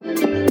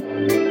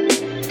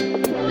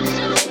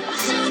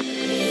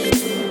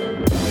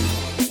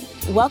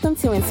Welcome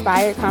to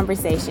Inspired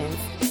Conversations,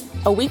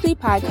 a weekly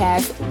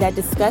podcast that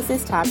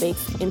discusses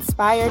topics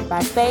inspired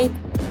by faith,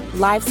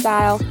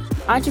 lifestyle,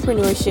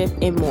 entrepreneurship,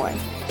 and more.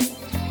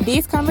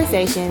 These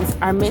conversations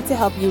are meant to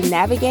help you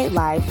navigate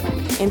life,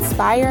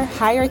 inspire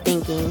higher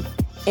thinking,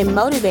 and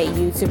motivate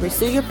you to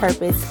pursue your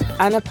purpose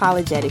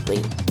unapologetically.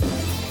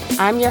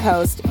 I'm your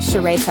host,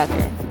 Sheree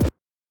Tucker.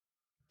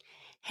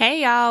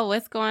 Hey y'all,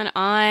 what's going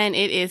on?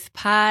 It is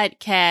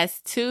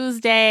Podcast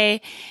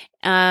Tuesday.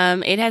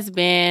 It has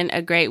been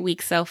a great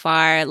week so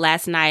far.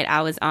 Last night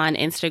I was on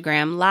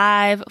Instagram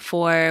Live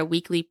for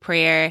weekly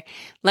prayer.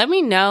 Let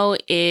me know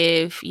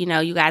if,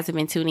 you guys have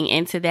been tuning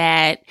into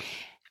that.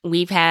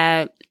 We've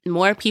had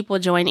more people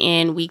join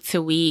in week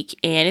to week,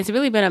 and it's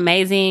really been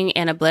amazing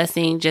and a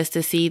blessing just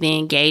to see the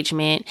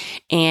engagement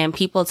and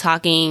people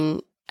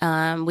talking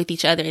with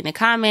each other in the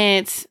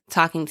comments,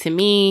 talking to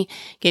me,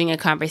 getting a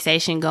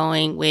conversation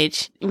going,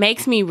 which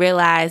makes me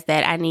realize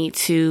that I need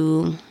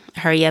to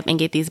hurry up and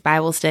get these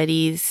Bible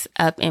studies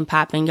up and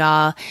popping,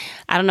 y'all.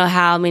 I don't know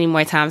how many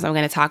more times I'm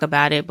going to talk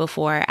about it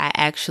before I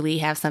actually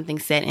have something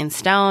set in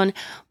stone.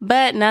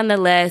 But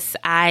nonetheless,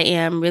 I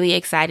am really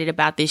excited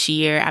about this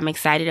year. I'm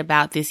excited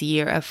about this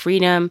year of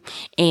freedom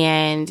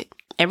and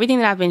everything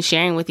that I've been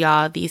sharing with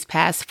y'all these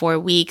past 4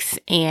 weeks.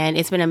 And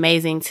it's been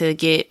amazing to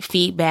get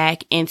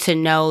feedback and to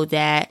know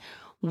that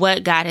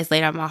what God has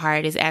laid on my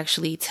heart is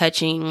actually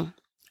touching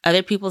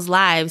other people's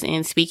lives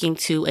and speaking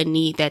to a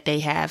need that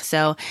they have.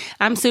 So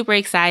I'm super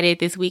excited.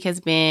 This week has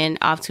been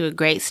off to a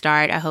great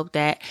start. I hope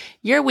that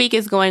your week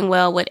is going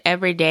well,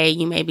 whatever day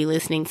you may be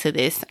listening to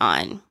this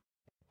on.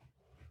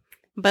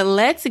 But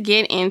let's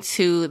get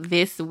into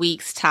this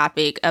week's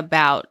topic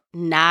about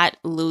not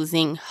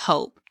losing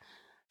hope.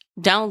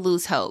 Don't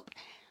lose hope.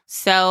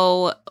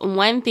 So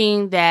one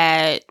thing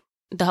that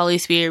the Holy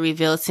Spirit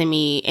revealed to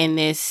me in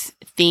this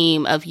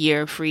theme of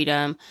Year of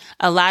Freedom,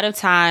 a lot of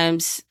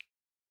times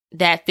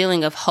that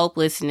feeling of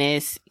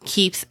hopelessness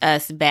keeps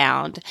us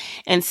bound.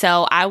 And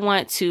so I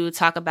want to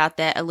talk about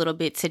that a little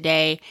bit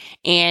today.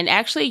 And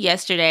actually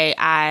yesterday,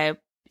 I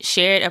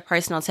shared a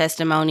personal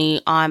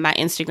testimony on my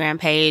Instagram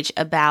page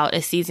about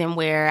a season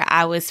where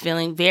I was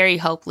feeling very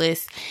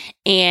hopeless.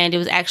 And it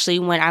was actually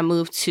when I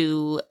moved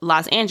to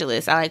Los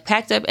Angeles. I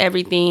packed up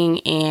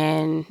everything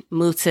and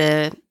moved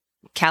to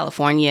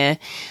California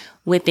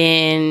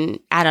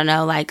within, a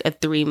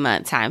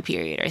 3-month time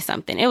period or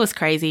something. It was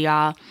crazy,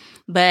 y'all.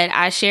 But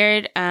I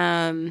shared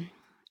a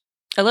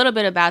little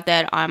bit about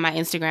that on my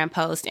Instagram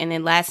post. And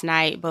then last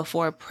night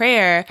before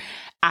prayer,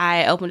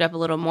 I opened up a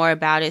little more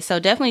about it. So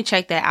definitely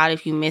check that out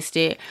if you missed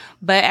it.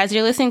 But as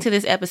you're listening to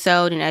this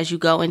episode and as you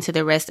go into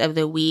the rest of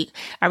the week,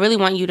 I really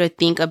want you to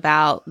think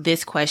about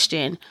this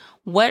question.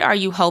 What are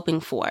you hoping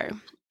for?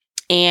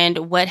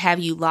 And what have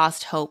you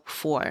lost hope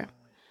for?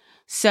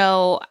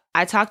 So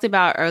I talked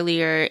about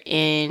earlier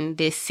in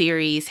this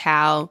series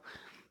how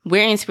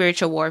we're in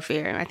spiritual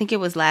warfare. I think it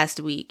was last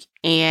week.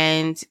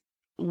 And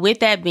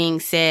with that being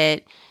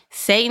said,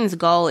 Satan's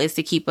goal is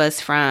to keep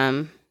us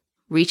from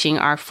reaching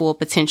our full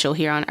potential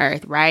here on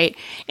earth, right?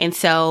 And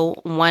so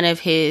one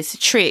of his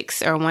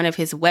tricks or one of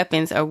his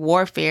weapons of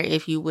warfare,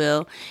 if you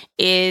will,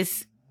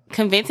 is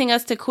convincing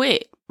us to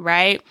quit,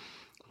 right?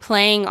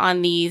 Playing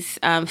on these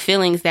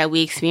feelings that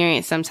we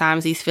experience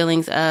sometimes, these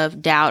feelings of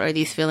doubt or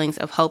these feelings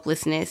of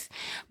hopelessness.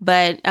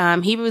 But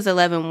Hebrews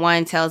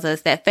 11:1 tells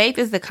us that faith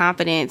is the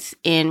confidence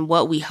in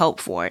what we hope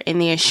for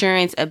and the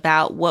assurance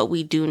about what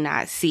we do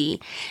not see.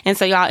 And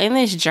so y'all, in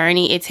this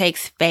journey, it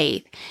takes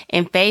faith.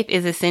 And faith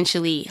is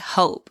essentially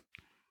hope.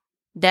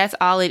 That's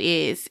all it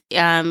is.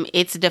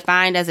 It's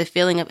defined as a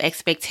feeling of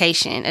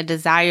expectation, a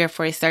desire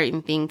for a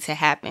certain thing to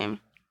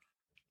happen.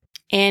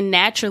 And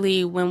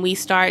naturally, when we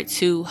start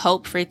to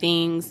hope for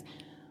things,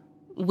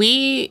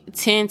 we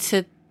tend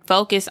to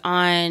focus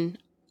on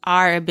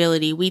our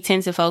ability. We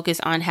tend to focus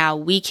on how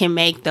we can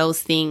make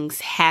those things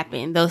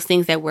happen, those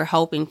things that we're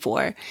hoping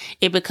for.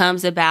 It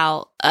becomes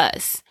about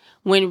us,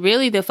 when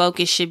really the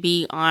focus should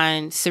be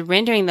on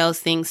surrendering those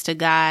things to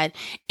God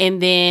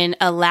and then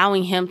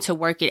allowing him to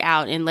work it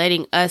out and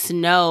letting us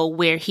know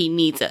where he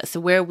needs us,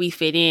 where we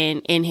fit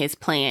in his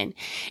plan.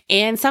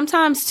 And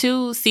sometimes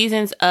too,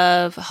 seasons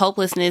of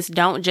hopelessness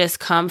don't just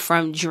come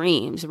from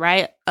dreams,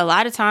 right? A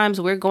lot of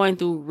times we're going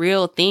through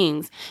real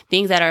things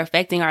that are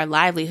affecting our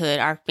livelihood,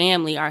 our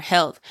family, our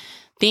health,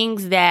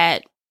 things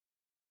that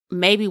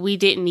maybe we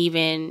didn't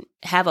even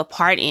have a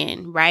part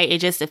in, right? It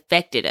just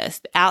affected us,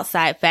 the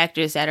outside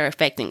factors that are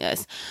affecting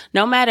us.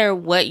 No matter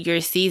what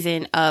your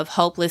season of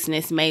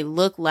hopelessness may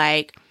look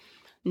like,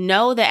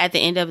 know that at the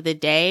end of the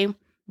day,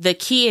 the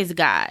key is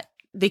God.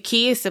 The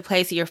key is to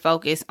place your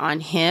focus on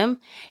him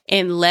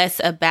and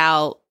less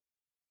about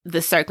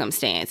the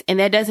circumstance. And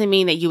that doesn't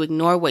mean that you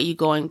ignore what you're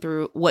going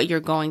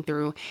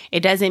through. It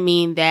doesn't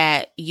mean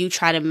that you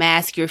try to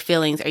mask your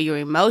feelings or your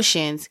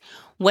emotions.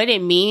 What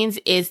it means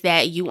is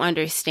that you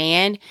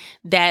understand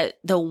that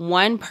the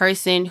one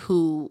person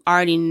who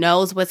already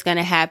knows what's going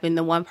to happen,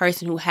 the one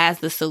person who has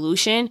the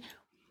solution,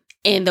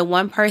 and the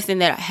one person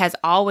that has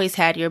always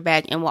had your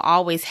back and will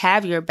always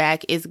have your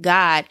back is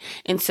God.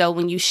 And so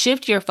when you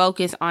shift your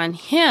focus on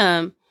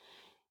him,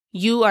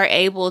 you are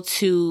able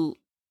to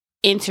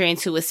enter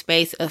into a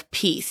space of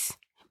peace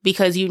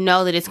because you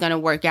know that it's going to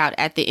work out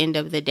at the end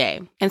of the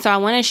day. And so I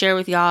want to share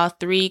with y'all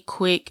 3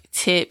 quick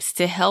tips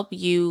to help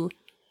you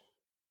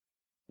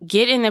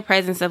get in the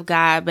presence of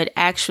God, but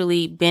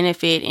actually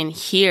benefit and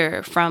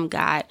hear from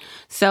God.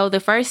 So the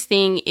first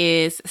thing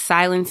is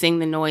silencing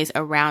the noise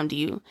around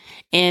you.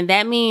 And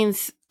that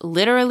means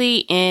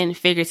literally and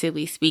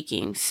figuratively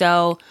speaking.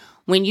 So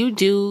when you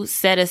do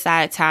set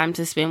aside time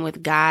to spend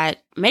with God,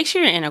 make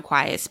sure you're in a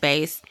quiet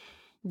space.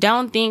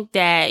 Don't think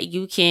that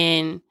you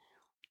can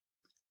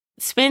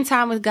spend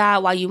time with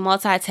God while you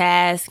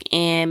multitask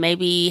and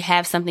maybe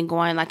have something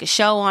going like a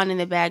show on in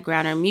the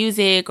background or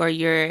music, or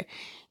you're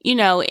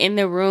in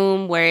the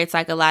room where it's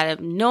like a lot of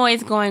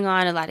noise going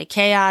on, a lot of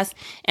chaos.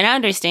 And I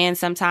understand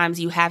sometimes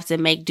you have to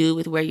make do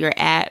with where you're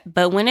at,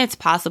 but when it's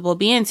possible,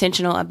 be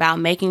intentional about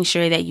making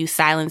sure that you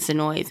silence the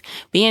noise.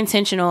 Be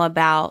intentional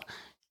about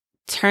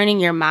turning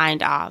your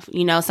mind off.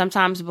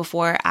 Sometimes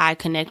before I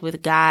connect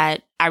with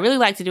God, I really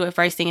like to do it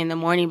first thing in the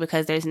morning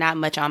because there's not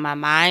much on my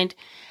mind.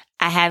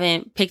 I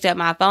haven't picked up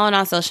my phone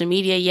on social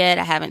media yet.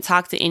 I haven't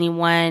talked to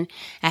anyone.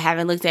 I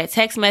haven't looked at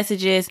text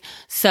messages.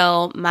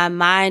 So my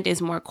mind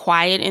is more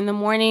quiet in the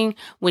morning,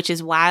 which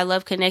is why I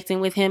love connecting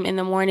with him in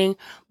the morning.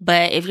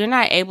 But if you're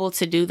not able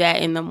to do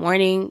that in the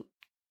morning,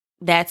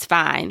 that's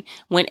fine.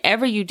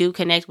 Whenever you do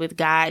connect with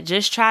God,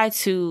 just try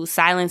to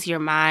silence your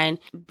mind.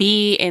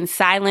 Be in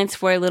silence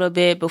for a little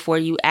bit before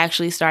you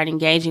actually start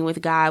engaging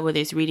with God, whether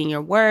it's reading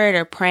your word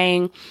or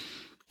praying.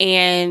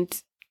 And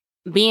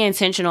be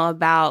intentional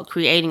about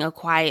creating a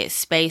quiet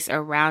space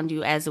around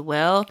you as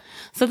well,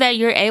 so that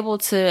you're able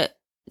to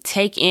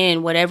take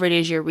in whatever it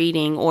is you're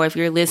reading, or if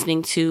you're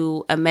listening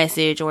to a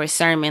message or a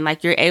sermon,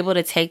 like you're able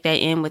to take that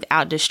in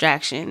without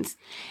distractions.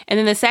 And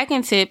then the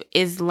second tip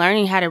is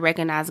learning how to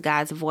recognize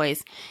God's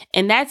voice.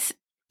 And that's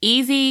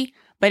easy,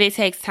 but it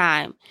takes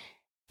time.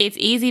 It's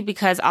easy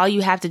because all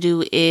you have to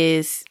do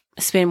is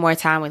spend more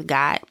time with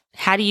God.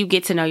 How do you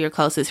get to know your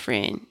closest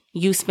friend?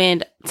 You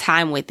spend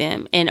time with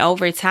them. And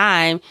over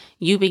time,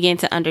 you begin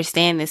to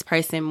understand this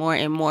person more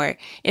and more.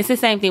 It's the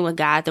same thing with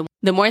God.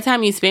 The more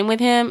time you spend with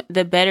him,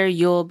 the better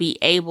you'll be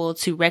able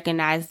to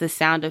recognize the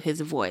sound of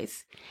his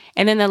voice.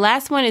 And then the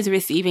last one is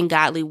receiving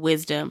godly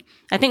wisdom.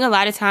 I think a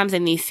lot of times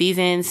in these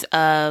seasons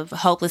of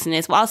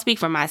hopelessness, I'll speak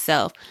for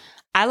myself.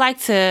 I like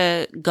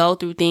to go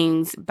through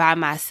things by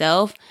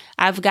myself.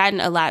 I've gotten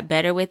a lot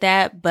better with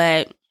that,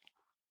 but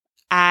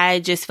I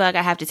just feel like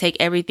I have to take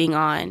everything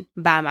on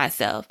by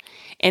myself.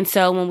 And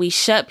so when we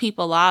shut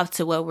people off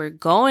to what we're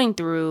going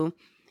through,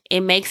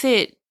 it makes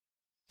it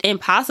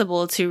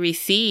impossible to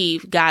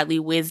receive godly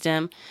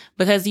wisdom,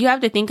 because you have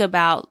to think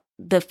about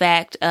the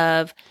fact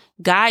of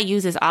God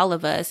uses all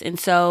of us. And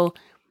so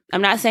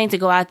I'm not saying to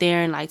go out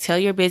there and tell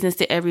your business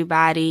to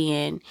everybody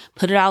and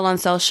put it all on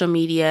social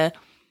media.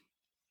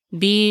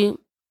 Be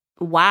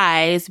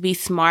wise, be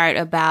smart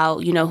about,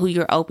 who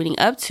you're opening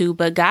up to,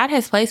 but God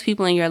has placed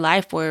people in your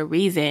life for a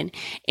reason.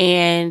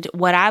 And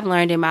what I've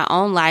learned in my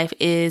own life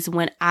is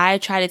when I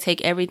try to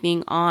take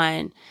everything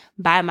on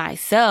by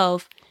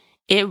myself,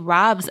 it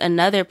robs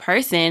another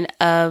person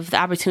of the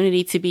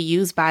opportunity to be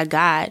used by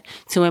God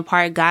to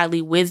impart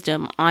godly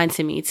wisdom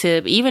onto me,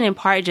 to even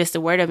impart just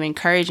a word of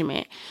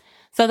encouragement.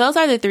 So those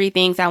are the 3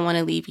 things I want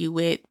to leave you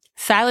with: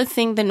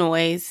 silencing the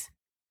noise,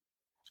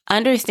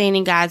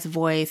 understanding God's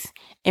voice,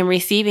 and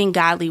receiving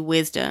godly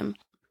wisdom.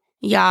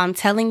 Y'all, I'm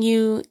telling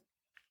you,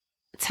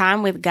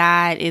 time with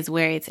God is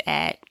where it's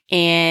at.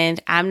 And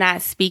I'm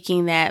not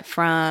speaking that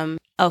from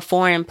a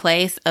foreign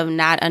place of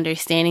not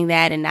understanding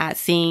that and not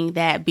seeing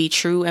that be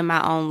true in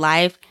my own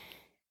life.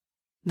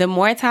 The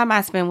more time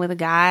I spend with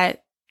God,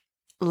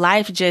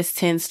 life just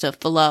tends to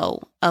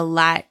flow a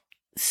lot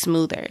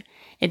smoother.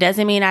 It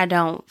doesn't mean I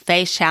don't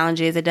face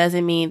challenges. It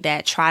doesn't mean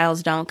that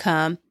trials don't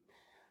come.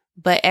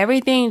 But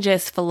everything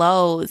just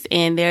flows,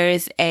 and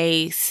there's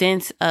a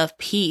sense of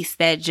peace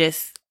that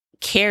just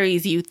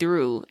carries you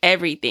through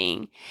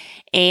everything.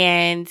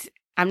 And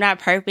I'm not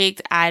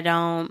perfect. I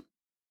don't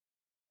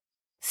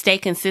stay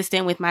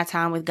consistent with my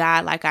time with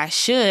God like I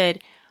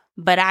should,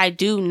 but I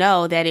do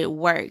know that it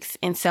works.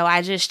 And so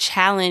I just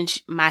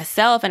challenge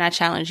myself, and I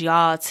challenge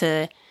y'all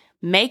to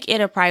make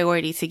it a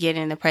priority to get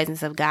in the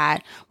presence of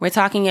God. We're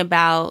talking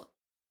about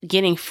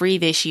getting free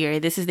this year.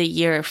 This is the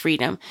year of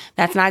freedom.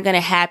 That's not going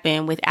to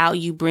happen without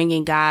you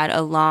bringing God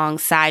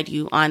alongside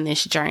you on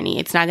this journey.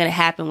 It's not going to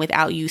happen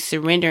without you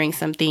surrendering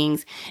some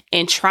things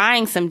and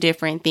trying some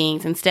different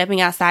things and stepping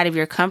outside of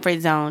your comfort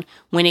zone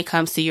when it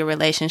comes to your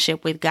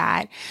relationship with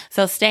God.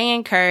 So stay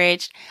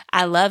encouraged.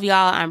 I love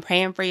y'all. I'm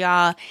praying for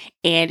y'all.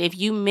 And if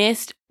you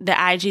missed the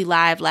IG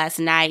Live last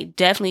night,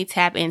 definitely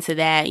tap into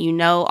that.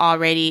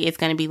 Already it's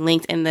going to be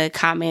linked in the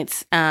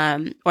comments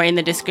or in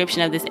the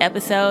description of this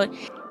episode.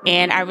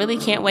 And I really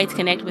can't wait to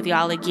connect with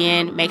y'all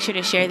again. Make sure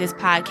to share this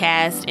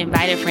podcast,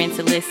 invite a friend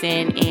to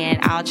listen, and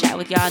I'll chat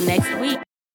with y'all next week.